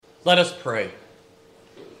Let us pray.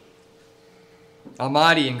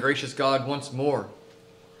 Almighty and gracious God, once more,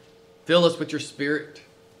 fill us with your Spirit,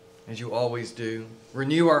 as you always do.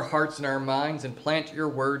 Renew our hearts and our minds and plant your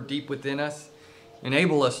word deep within us.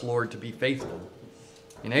 Enable us, Lord, to be faithful.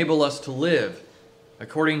 Enable us to live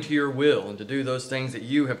according to your will and to do those things that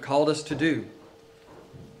you have called us to do.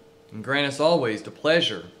 And grant us always the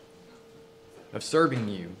pleasure of serving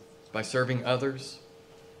you by serving others.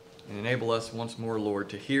 And enable us once more, Lord,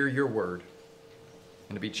 to hear your word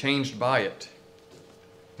and to be changed by it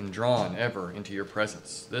and drawn ever into your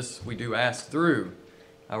presence. This we do ask through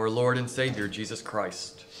our Lord and Savior, Jesus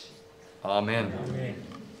Christ. Amen. Amen.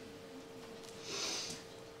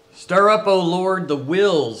 Stir up, O Lord, the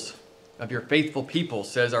wills of your faithful people,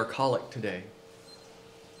 says our collect today.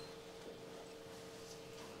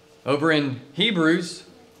 Over in Hebrews,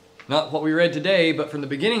 not what we read today, but from the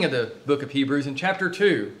beginning of the book of Hebrews in chapter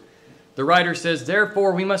 2, the writer says,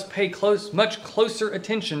 "Therefore we must pay much closer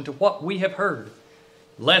attention to what we have heard,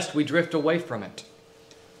 lest we drift away from it.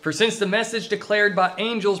 For since the message declared by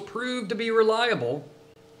angels proved to be reliable,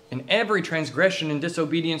 and every transgression and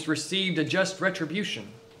disobedience received a just retribution,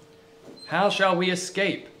 how shall we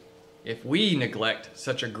escape if we neglect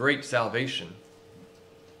such a great salvation?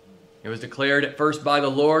 It was declared at first by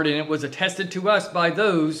the Lord, and it was attested to us by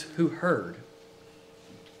those who heard."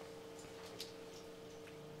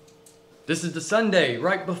 This is the Sunday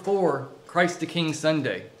right before Christ the King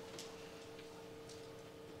Sunday.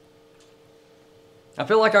 I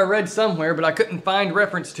feel like I read somewhere, but I couldn't find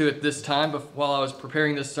reference to it this time while I was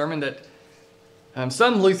preparing this sermon, that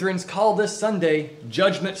some Lutherans call this Sunday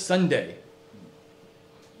Judgment Sunday.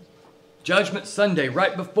 Judgment Sunday,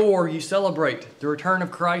 right before you celebrate the return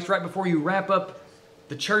of Christ, right before you wrap up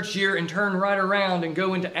the church year and turn right around and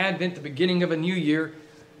go into Advent, the beginning of a new year.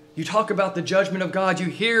 You talk about the judgment of God. You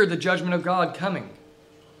hear the judgment of God coming.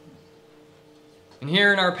 And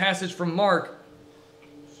here in our passage from Mark,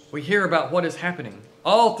 we hear about what is happening.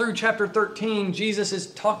 All through chapter 13, Jesus is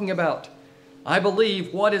talking about, I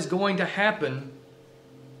believe, what is going to happen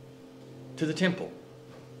to the temple.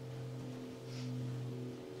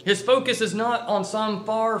 His focus is not on some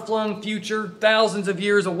far-flung future, thousands of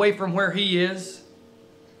years away from where he is,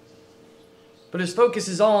 but his focus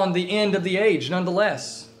is on the end of the age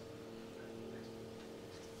nonetheless.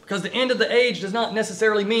 Because the end of the age does not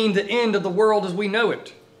necessarily mean the end of the world as we know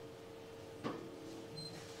it.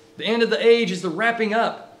 The end of the age is the wrapping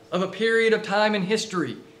up of a period of time in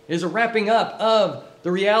history. It is a wrapping up of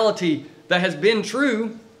the reality that has been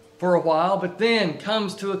true for a while, but then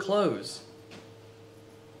comes to a close.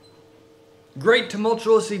 Great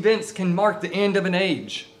tumultuous events can mark the end of an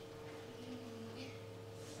age.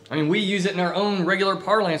 I mean, we use it in our own regular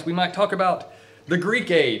parlance. We might talk about the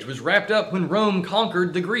Greek age was wrapped up when Rome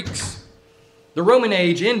conquered the Greeks. The Roman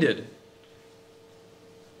age ended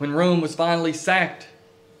when Rome was finally sacked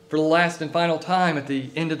for the last and final time at the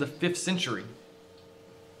end of the 5th century.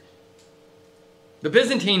 The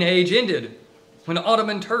Byzantine age ended when the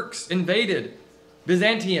Ottoman Turks invaded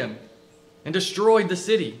Byzantium and destroyed the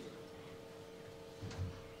city.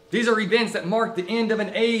 These are events that mark the end of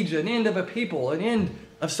an age, an end of a people, an end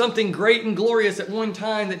of something great and glorious at one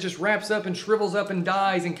time that just wraps up and shrivels up and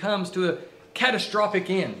dies and comes to a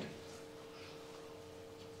catastrophic end.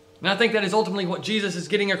 And I think that is ultimately what Jesus is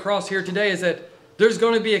getting across here today, is that there's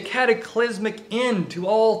going to be a cataclysmic end to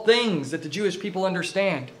all things that the Jewish people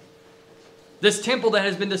understand. This temple that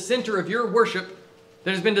has been the center of your worship,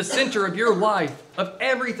 that has been the center of your life, of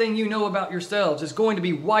everything you know about yourselves, is going to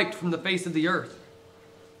be wiped from the face of the earth.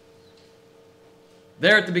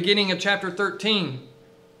 There at the beginning of chapter 13,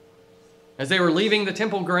 as they were leaving the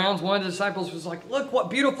temple grounds, one of the disciples was like, "Look what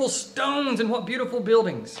beautiful stones and what beautiful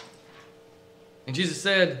buildings." And Jesus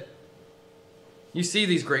said, "You see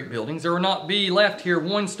these great buildings. There will not be left here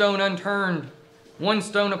one stone unturned, one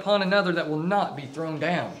stone upon another that will not be thrown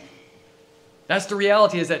down." That's the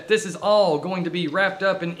reality, is that this is all going to be wrapped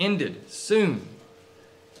up and ended soon.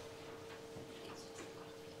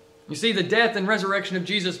 You see, the death and resurrection of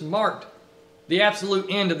Jesus marked the absolute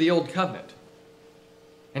end of the old covenant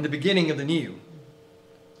and the beginning of the new.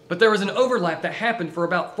 But there was an overlap that happened for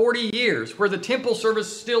about 40 years where the temple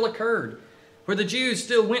service still occurred, where the Jews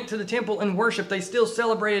still went to the temple and worshiped. They still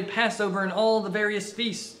celebrated Passover and all the various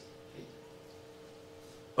feasts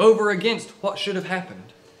over against what should have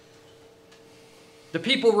happened. The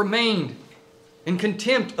people remained in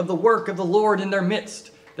contempt of the work of the Lord in their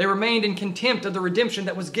midst. They remained in contempt of the redemption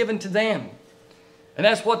that was given to them. And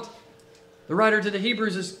that's what the writer to the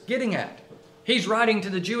Hebrews is getting at. He's writing to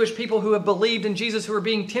the Jewish people who have believed in Jesus, who are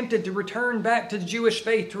being tempted to return back to the Jewish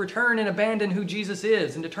faith, to return and abandon who Jesus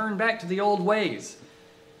is, and to turn back to the old ways.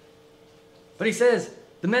 But he says,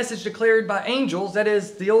 the message declared by angels, that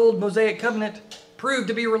is, the old Mosaic covenant, proved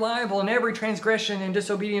to be reliable, and every transgression and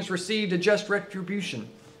disobedience received a just retribution.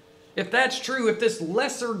 If that's true, if this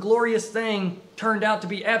lesser glorious thing turned out to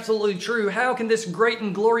be absolutely true, how can this great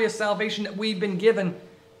and glorious salvation that we've been given,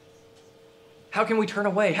 how can we turn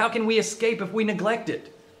away? How can we escape if we neglect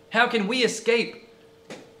it? How can we escape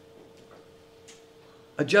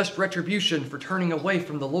a just retribution for turning away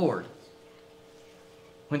from the Lord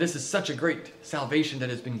when this is such a great salvation that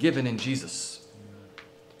has been given in Jesus?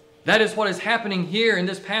 That is what is happening here in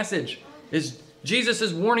this passage. Is Jesus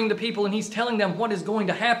is warning the people, and he's telling them what is going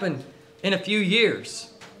to happen in a few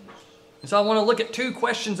years. And so I want to look at two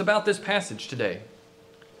questions about this passage today.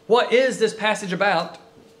 What is this passage about,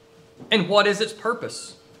 and what is its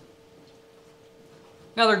purpose?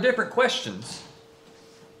 Now, they're different questions,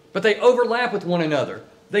 but they overlap with one another.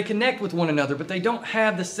 They connect with one another, but they don't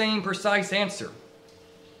have the same precise answer.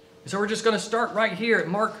 So we're just going to start right here at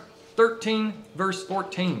Mark 13, verse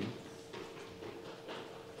 14.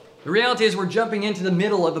 The reality is we're jumping into the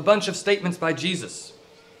middle of a bunch of statements by Jesus.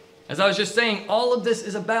 As I was just saying, all of this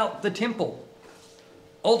is about the temple.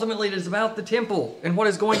 Ultimately, it is about the temple and what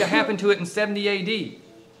is going to happen to it in 70 AD.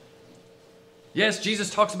 Yes,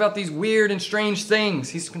 Jesus talks about these weird and strange things.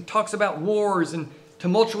 He talks about wars and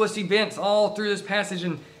tumultuous events all through this passage.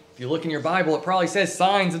 And if you look in your Bible, it probably says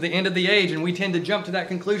signs of the end of the age. And we tend to jump to that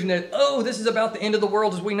conclusion that, oh, this is about the end of the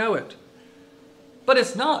world as we know it. But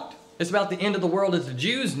it's not. It's about the end of the world as the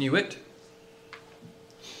Jews knew it.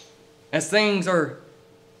 As things are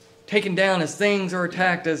taken down, as things are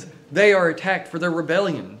attacked, as they are attacked for their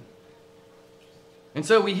rebellion. And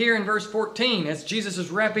so we hear in verse 14, as Jesus is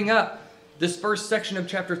wrapping up this first section of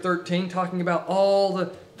chapter 13, talking about all the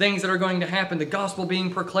things that are going to happen, the gospel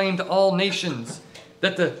being proclaimed to all nations,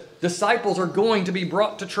 that the disciples are going to be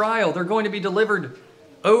brought to trial. They're going to be delivered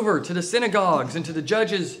over to the synagogues and to the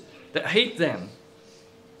judges that hate them.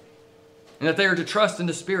 And that they are to trust in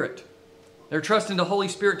the Spirit. They're trusting the Holy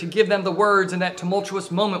Spirit to give them the words in that tumultuous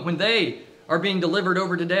moment when they are being delivered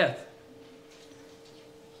over to death.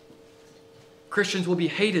 Christians will be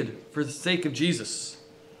hated for the sake of Jesus.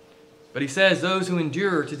 But he says those who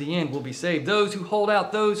endure to the end will be saved. Those who hold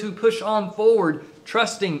out, those who push on forward,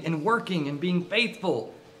 trusting and working and being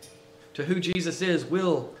faithful to who Jesus is,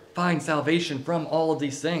 will find salvation from all of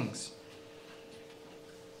these things.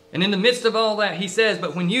 And in the midst of all that, he says,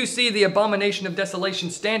 but when you see the abomination of desolation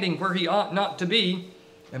standing where he ought not to be,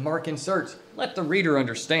 and Mark inserts, let the reader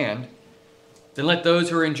understand, then let those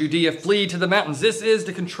who are in Judea flee to the mountains. This is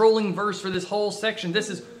the controlling verse for this whole section. This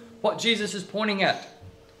is what Jesus is pointing at.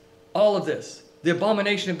 All of this. The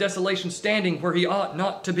abomination of desolation standing where he ought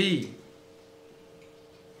not to be.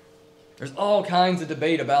 There's all kinds of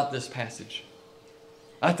debate about this passage.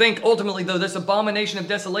 I think ultimately, though, this abomination of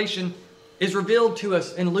desolation is revealed to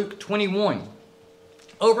us in Luke 21.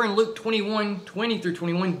 Over in Luke 21, 20 through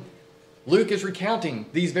 21, Luke is recounting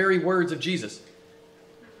these very words of Jesus.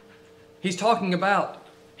 He's talking about,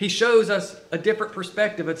 he shows us a different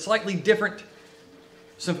perspective, a slightly different,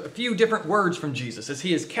 a few different words from Jesus as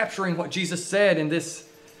he is capturing what Jesus said in this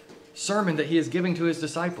sermon that he is giving to his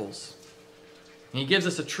disciples. And he gives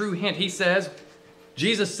us a true hint.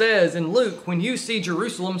 Jesus says in Luke, when you see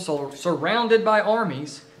Jerusalem surrounded by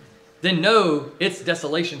armies, then know its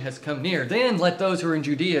desolation has come near. Then let those who are in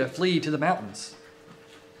Judea flee to the mountains.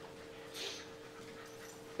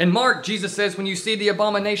 In Mark, Jesus says, when you see the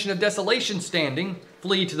abomination of desolation standing,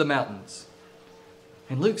 flee to the mountains.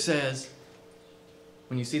 And Luke says,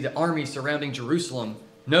 when you see the army surrounding Jerusalem,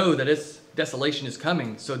 know that its desolation is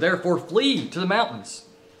coming, so therefore flee to the mountains.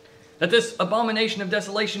 That this abomination of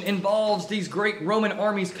desolation involves these great Roman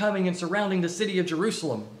armies coming and surrounding the city of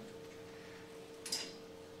Jerusalem.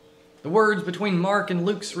 The words between Mark and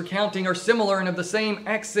Luke's recounting are similar and of the same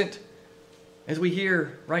accent as we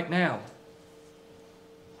hear right now.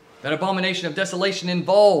 That abomination of desolation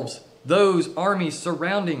involves those armies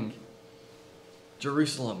surrounding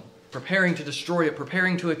Jerusalem, preparing to destroy it,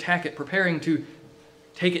 preparing to attack it, preparing to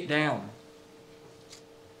take it down.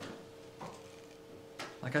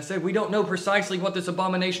 Like I said, we don't know precisely what this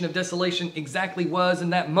abomination of desolation exactly was in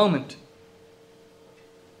that moment.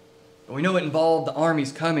 But we know it involved the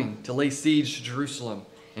armies coming to lay siege to Jerusalem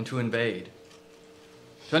and to invade.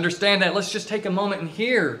 To understand that, let's just take a moment and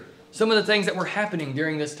hear some of the things that were happening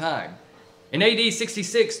during this time. In AD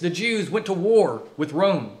 66, the Jews went to war with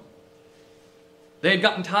Rome. They had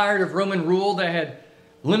gotten tired of Roman rule. They had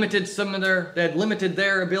limited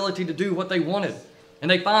their ability to do what they wanted.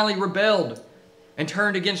 And they finally rebelled and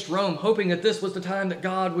turned against Rome, hoping that this was the time that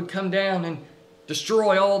God would come down and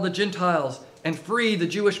destroy all the Gentiles and free the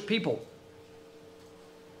Jewish people.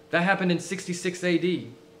 That happened in 66 AD.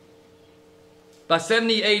 By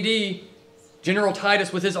 70 AD, General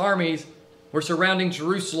Titus with his armies were surrounding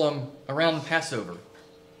Jerusalem around Passover.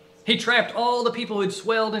 He trapped all the people who had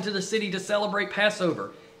swelled into the city to celebrate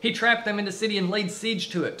Passover. He trapped them in the city and laid siege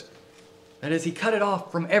to it. That is, he cut it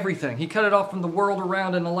off from everything. He cut it off from the world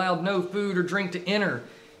around and allowed no food or drink to enter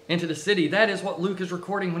into the city. That is what Luke is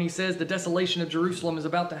recording when he says the desolation of Jerusalem is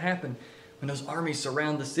about to happen, when those armies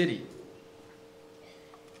surround the city.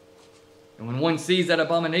 And when one sees that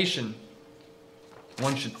abomination,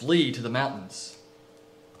 one should flee to the mountains.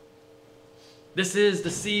 This is the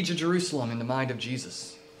siege of Jerusalem in the mind of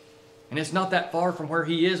Jesus. And it's not that far from where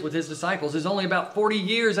he is with his disciples. It's only about 40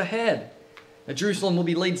 years ahead that Jerusalem will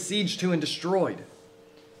be laid siege to and destroyed.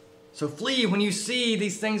 So flee when you see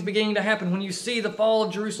these things beginning to happen. When you see the fall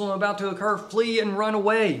of Jerusalem about to occur, flee and run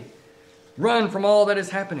away. Run from all that is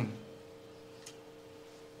happening.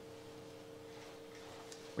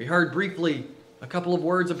 We heard briefly a couple of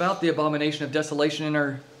words about the abomination of desolation in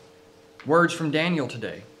our words from Daniel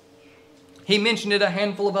today. He mentioned it a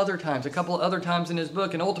handful of other times, a couple of other times in his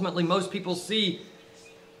book, and ultimately most people see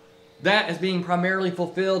that as being primarily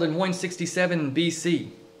fulfilled in 167 BC.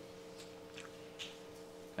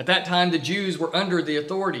 At that time, the Jews were under the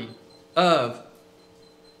authority of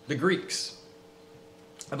the Greeks,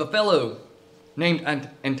 of a fellow named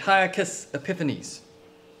Antiochus Epiphanes.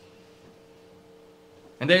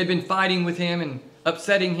 And they had been fighting with him and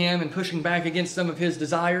upsetting him and pushing back against some of his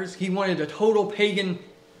desires. He wanted a total pagan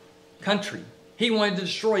country. He wanted to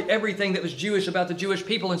destroy everything that was Jewish about the Jewish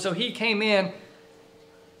people. And so he came in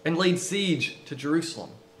and laid siege to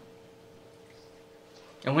Jerusalem.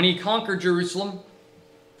 And when he conquered Jerusalem,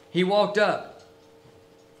 he walked up.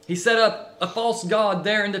 He set up a false god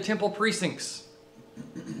there in the temple precincts.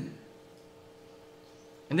 And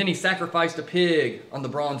then he sacrificed a pig on the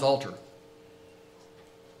bronze altar.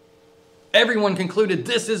 Everyone concluded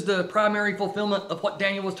this is the primary fulfillment of what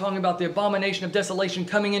Daniel was talking about, the abomination of desolation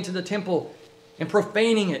coming into the temple and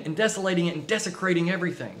profaning it and desolating it and desecrating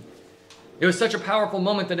everything. It was such a powerful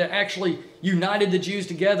moment that it actually united the Jews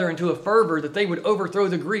together into a fervor that they would overthrow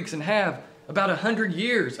the Greeks and have about 100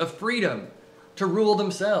 years of freedom to rule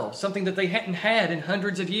themselves, something that they hadn't had in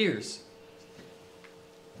hundreds of years.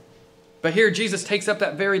 But here Jesus takes up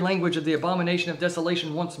that very language of the abomination of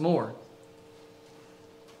desolation once more.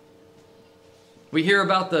 We hear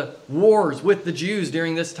about the wars with the Jews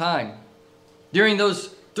during this time. During those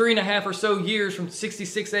 3.5 or so years from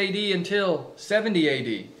 66 AD until 70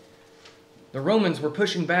 AD, the Romans were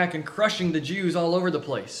pushing back and crushing the Jews all over the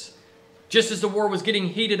place. Just as the war was getting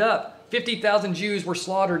heated up, 50,000 Jews were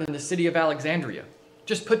slaughtered in the city of Alexandria,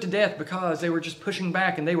 just put to death because they were just pushing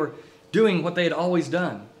back and they were doing what they had always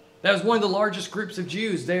done. That was one of the largest groups of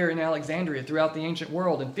Jews there in Alexandria throughout the ancient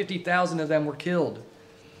world, and 50,000 of them were killed.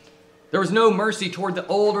 There was no mercy toward the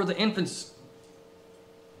old or the infants,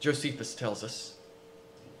 Josephus tells us.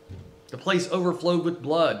 The place overflowed with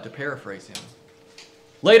blood, to paraphrase him.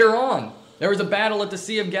 Later on, there was a battle at the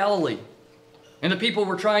Sea of Galilee, and the people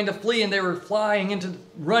were trying to flee, and they were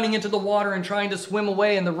running into the water and trying to swim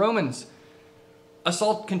away, and the Romans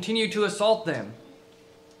continued to assault them.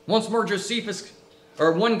 Once more, Josephus,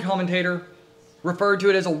 or one commentator, referred to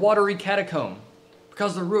it as a watery catacomb,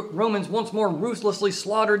 because the Romans once more ruthlessly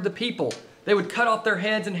slaughtered the people. They would cut off their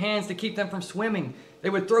heads and hands to keep them from swimming. They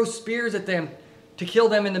would throw spears at them to kill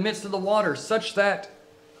them in the midst of the water, such that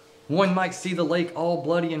one might see the lake all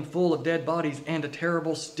bloody and full of dead bodies, and a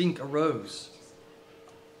terrible stink arose.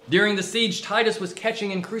 During the siege, Titus was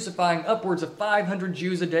catching and crucifying upwards of 500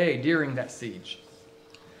 Jews a day during that siege.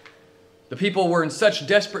 The people were in such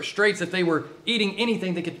desperate straits that they were eating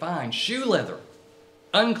anything they could find: shoe leather,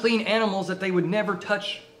 unclean animals that they would never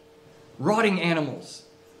touch, rotting animals,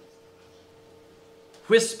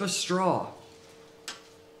 wisp of straw.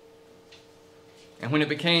 And when it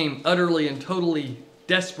became utterly and totally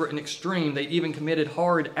desperate and extreme, they even committed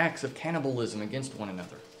horrid acts of cannibalism against one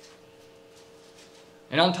another.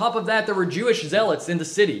 And on top of that, there were Jewish zealots in the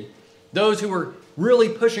city, those who were really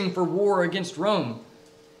pushing for war against Rome,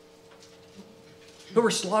 who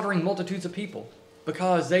were slaughtering multitudes of people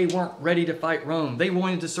because they weren't ready to fight Rome. They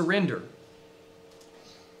wanted to surrender.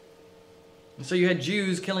 And so you had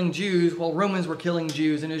Jews killing Jews while Romans were killing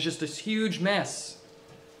Jews, and it was just this huge mess.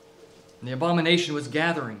 And the abomination was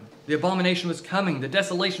gathering. The abomination was coming. The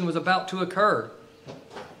desolation was about to occur.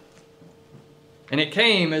 And it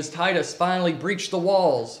came as Titus finally breached the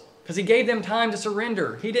walls, because he gave them time to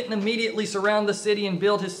surrender. He didn't immediately surround the city and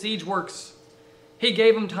build his siege works. He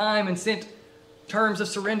gave them time and sent terms of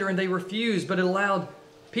surrender, and they refused, but it allowed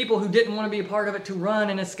people who didn't want to be a part of it to run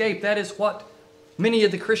and escape. That is what Many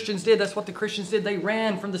of the Christians did. That's what the Christians did. They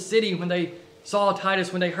ran from the city when they saw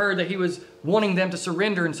Titus, when they heard that he was wanting them to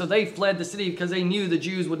surrender. And so they fled the city because they knew the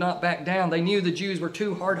Jews would not back down. They knew the Jews were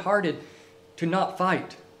too hard-hearted to not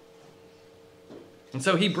fight. And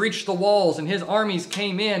so he breached the walls, and his armies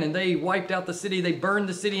came in, and they wiped out the city. They burned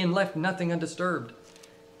the city and left nothing undisturbed.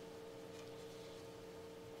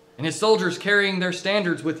 And his soldiers, carrying their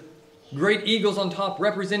standards with great eagles on top,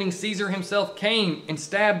 representing Caesar himself, came and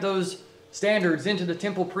stabbed those standards into the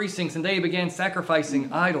temple precincts, and they began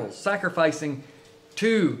sacrificing idols, sacrificing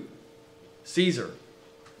to Caesar.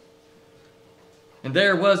 And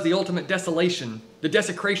there was the ultimate desolation, the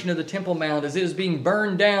desecration of the Temple Mount. As it is being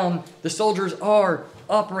burned down, the soldiers are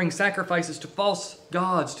offering sacrifices to false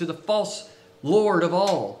gods, to the false Lord of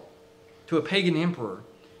all, to a pagan emperor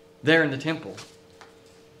there in the temple.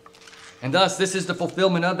 And thus, this is the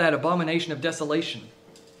fulfillment of that abomination of desolation.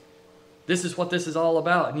 This is what this is all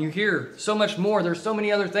about. And you hear so much more. There's so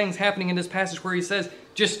many other things happening in this passage where he says,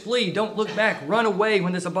 just flee, don't look back, run away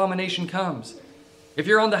when this abomination comes. If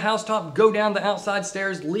you're on the housetop, go down the outside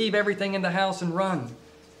stairs, leave everything in the house and run.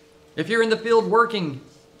 If you're in the field working,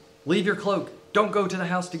 leave your cloak. Don't go to the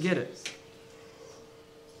house to get it.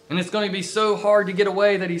 And it's going to be so hard to get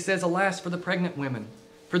away that he says, alas for the pregnant women,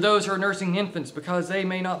 for those who are nursing infants, because they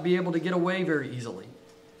may not be able to get away very easily.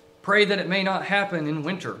 Pray that it may not happen in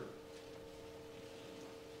winter.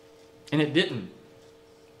 And it didn't.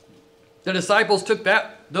 The disciples took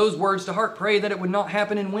those words to heart. Pray that it would not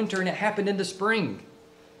happen in winter, and it happened in the spring.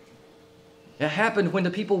 It happened when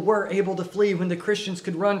the people were able to flee, when the Christians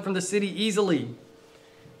could run from the city easily.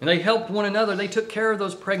 And they helped one another. They took care of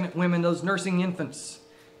those pregnant women, those nursing infants,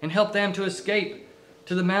 and helped them to escape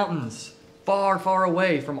to the mountains, far, far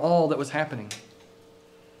away from all that was happening.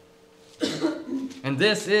 And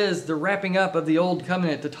this is the wrapping up of the old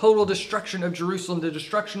covenant, the total destruction of Jerusalem, the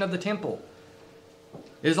destruction of the temple.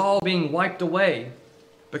 Is all being wiped away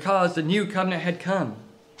because the new covenant had come.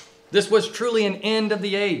 This was truly an end of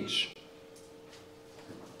the age.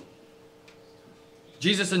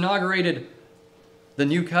 Jesus inaugurated the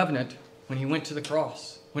new covenant when he went to the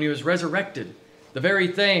cross, when he was resurrected, the very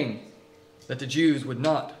thing that the Jews would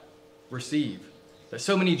not receive, that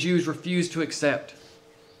so many Jews refused to accept.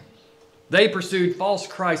 They pursued false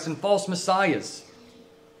Christs and false messiahs.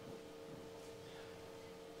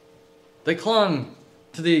 They clung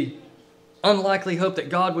to the unlikely hope that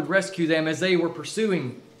God would rescue them as they were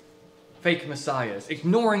pursuing fake messiahs,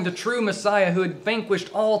 ignoring the true Messiah who had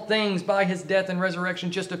vanquished all things by his death and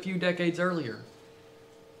resurrection just a few decades earlier.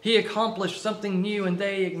 He accomplished something new and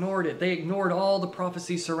they ignored it. They ignored all the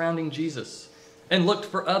prophecies surrounding Jesus and looked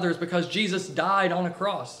for others because Jesus died on a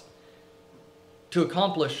cross to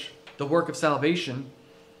accomplish the work of salvation.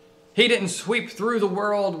 He didn't sweep through the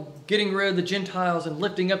world getting rid of the Gentiles and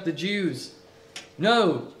lifting up the Jews.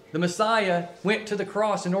 No, the Messiah went to the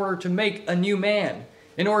cross in order to make a new man,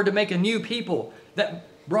 in order to make a new people that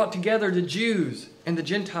brought together the Jews and the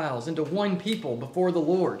Gentiles into one people before the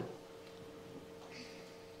Lord.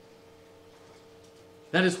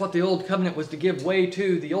 That is what the old covenant was to give way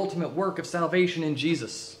to, the ultimate work of salvation in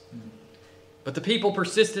Jesus. But the people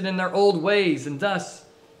persisted in their old ways, and thus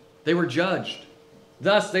they were judged.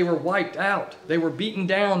 Thus they were wiped out. They were beaten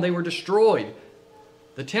down. They were destroyed.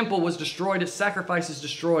 The temple was destroyed, its sacrifices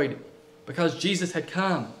destroyed, because Jesus had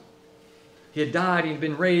come. He had died, he had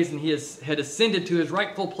been raised, and he had ascended to his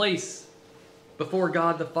rightful place before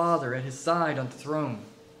God the Father at his side on the throne.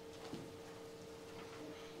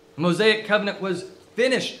 The Mosaic covenant was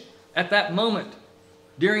finished at that moment.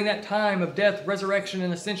 During that time of death, resurrection,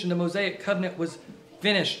 and ascension, the Mosaic covenant was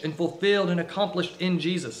finished and fulfilled and accomplished in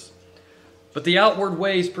Jesus. But the outward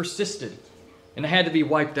ways persisted, and it had to be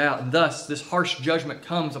wiped out. And thus, this harsh judgment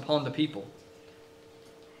comes upon the people.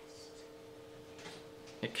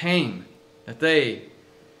 It came that they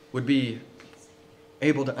would be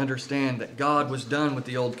able to understand that God was done with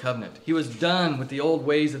the old covenant. He was done with the old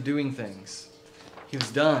ways of doing things. He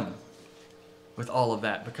was done with all of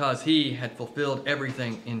that because he had fulfilled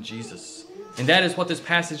everything in Jesus. And that is what this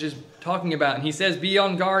passage is talking about. And he says, be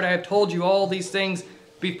on guard. I have told you all these things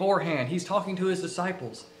beforehand. He's talking to his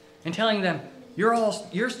disciples and telling them,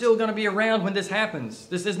 you're still going to be around when this happens.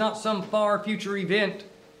 This is not some far future event.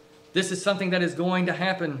 This is something that is going to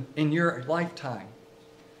happen in your lifetime.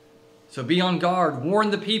 So be on guard. Warn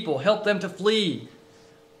the people. Help them to flee.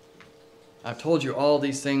 I've told you all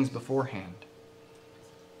these things beforehand.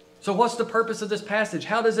 So what's the purpose of this passage?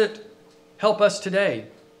 How does it help us today?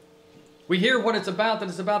 We hear what it's about, that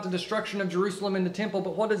it's about the destruction of Jerusalem and the temple,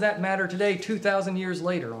 but what does that matter today, 2,000 years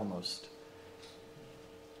later almost?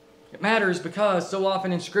 It matters because so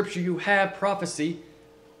often in Scripture you have prophecy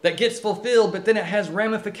that gets fulfilled, but then it has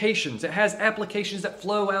ramifications. It has applications that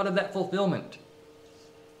flow out of that fulfillment.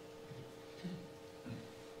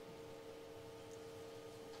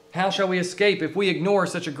 How shall we escape if we ignore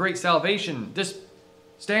such a great salvation? This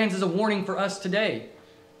stands as a warning for us today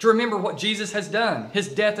to remember what Jesus has done, his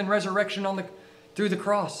death and resurrection through the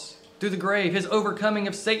cross, through the grave, his overcoming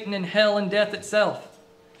of Satan and hell and death itself.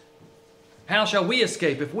 How shall we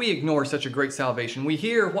escape if we ignore such a great salvation? We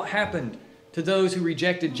hear what happened to those who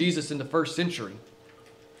rejected Jesus in the first century.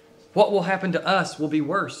 What will happen to us will be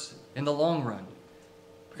worse in the long run,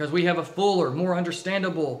 because we have a fuller, more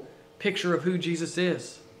understandable picture of who Jesus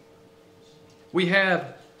is. We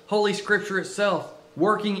have Holy Scripture itself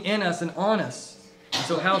working in us and on us. And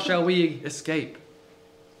so how shall we escape?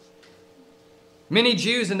 Many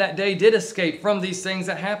Jews in that day did escape from these things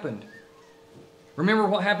that happened. Remember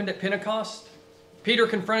what happened at Pentecost? Peter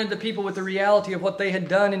confronted the people with the reality of what they had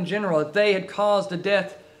done in general, that they had caused the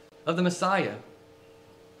death of the Messiah.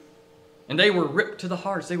 And they were ripped to the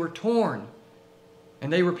hearts. They were torn.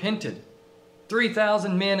 And they repented.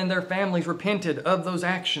 3,000 men and their families repented of those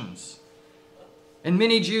actions. And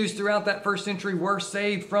many Jews throughout that first century were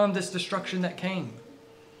saved from this destruction that came,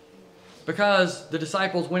 because the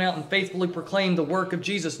disciples went out and faithfully proclaimed the work of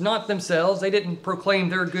Jesus, not themselves. They didn't proclaim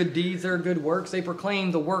their good deeds, their good works. They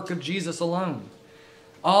proclaimed the work of Jesus alone,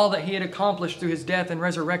 all that he had accomplished through his death and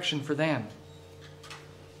resurrection for them.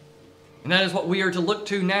 And that is what we are to look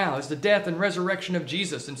to now, is the death and resurrection of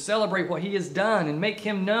Jesus, and celebrate what he has done and make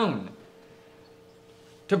him known,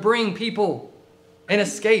 to bring people an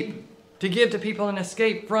escape, to give to people an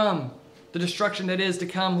escape from the destruction that is to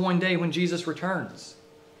come one day when Jesus returns.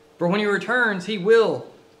 For when he returns, he will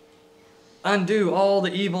undo all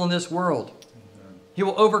the evil in this world. He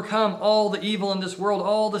will overcome all the evil in this world,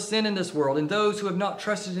 all the sin in this world, and those who have not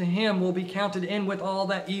trusted in him will be counted in with all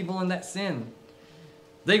that evil and that sin.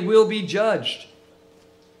 They will be judged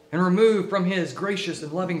and removed from his gracious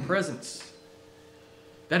and loving presence.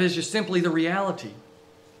 That is just simply the reality.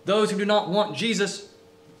 Those who do not want Jesus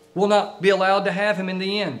will not be allowed to have him in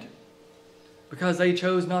the end, because they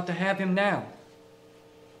chose not to have him now.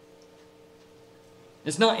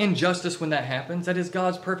 It's not injustice when that happens. That is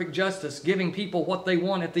God's perfect justice, giving people what they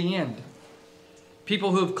want at the end.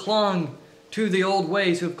 People who have clung to the old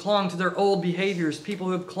ways, who have clung to their old behaviors, people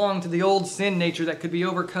who have clung to the old sin nature that could be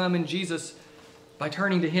overcome in Jesus by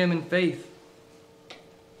turning to him in faith,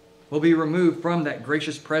 will be removed from that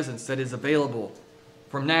gracious presence that is available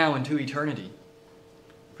from now into eternity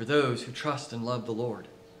for those who trust and love the Lord.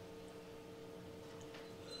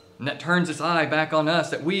 And that turns its eye back on us,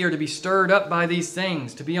 that we are to be stirred up by these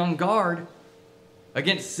things, to be on guard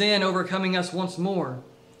against sin overcoming us once more,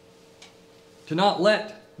 to not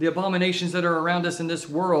let the abominations that are around us in this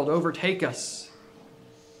world overtake us,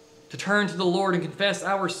 to turn to the Lord and confess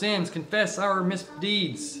our sins, confess our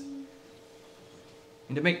misdeeds,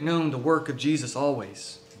 and to make known the work of Jesus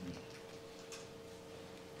always.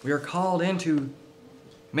 We are called into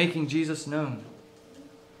making Jesus known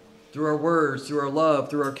through our words, through our love,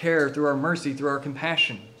 through our care, through our mercy, through our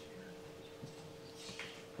compassion.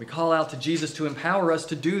 We call out to Jesus to empower us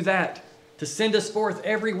to do that, to send us forth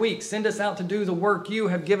every week. Send us out to do the work you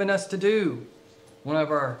have given us to do. One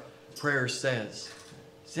of our prayers says,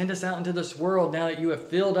 send us out into this world now that you have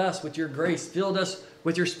filled us with your grace, filled us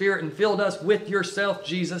with your Spirit, and filled us with yourself,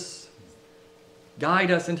 Jesus. Guide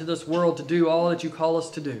us into this world to do all that you call us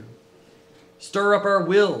to do. Stir up our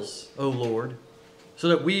wills, O Lord, so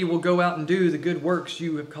that we will go out and do the good works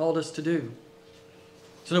you have called us to do,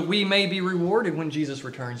 so that we may be rewarded when Jesus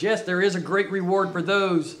returns. Yes, there is a great reward for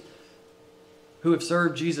those who have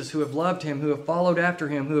served Jesus, who have loved him, who have followed after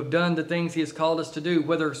him, who have done the things he has called us to do,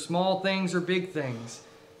 whether small things or big things.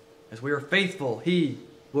 As we are faithful, he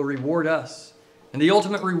will reward us. And the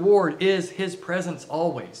ultimate reward is his presence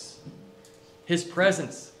always. His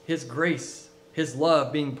presence, his grace, his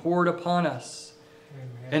love being poured upon us.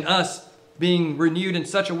 Amen. And us being renewed in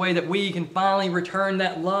such a way that we can finally return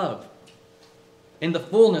that love in the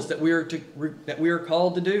fullness that we are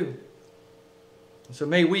called to do. And so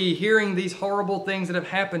may we, hearing these horrible things that have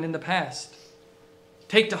happened in the past,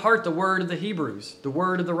 take to heart the word of the Hebrews, the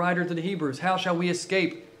word of the writer to the Hebrews. How shall we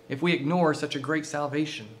escape if we ignore such a great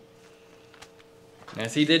salvation?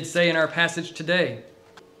 As he did say in our passage today,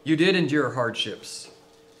 you did endure hardships,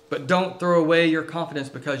 but don't throw away your confidence,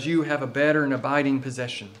 because you have a better and abiding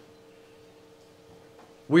possession.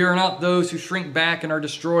 We are not those who shrink back and are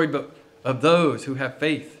destroyed, but of those who have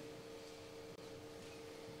faith.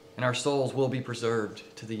 And our souls will be preserved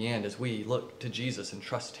to the end as we look to Jesus and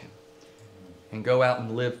trust him, and go out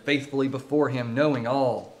and live faithfully before him, knowing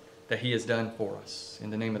all that he has done for us. In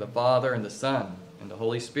the name of the Father, and the Son, and the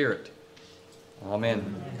Holy Spirit.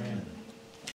 Amen.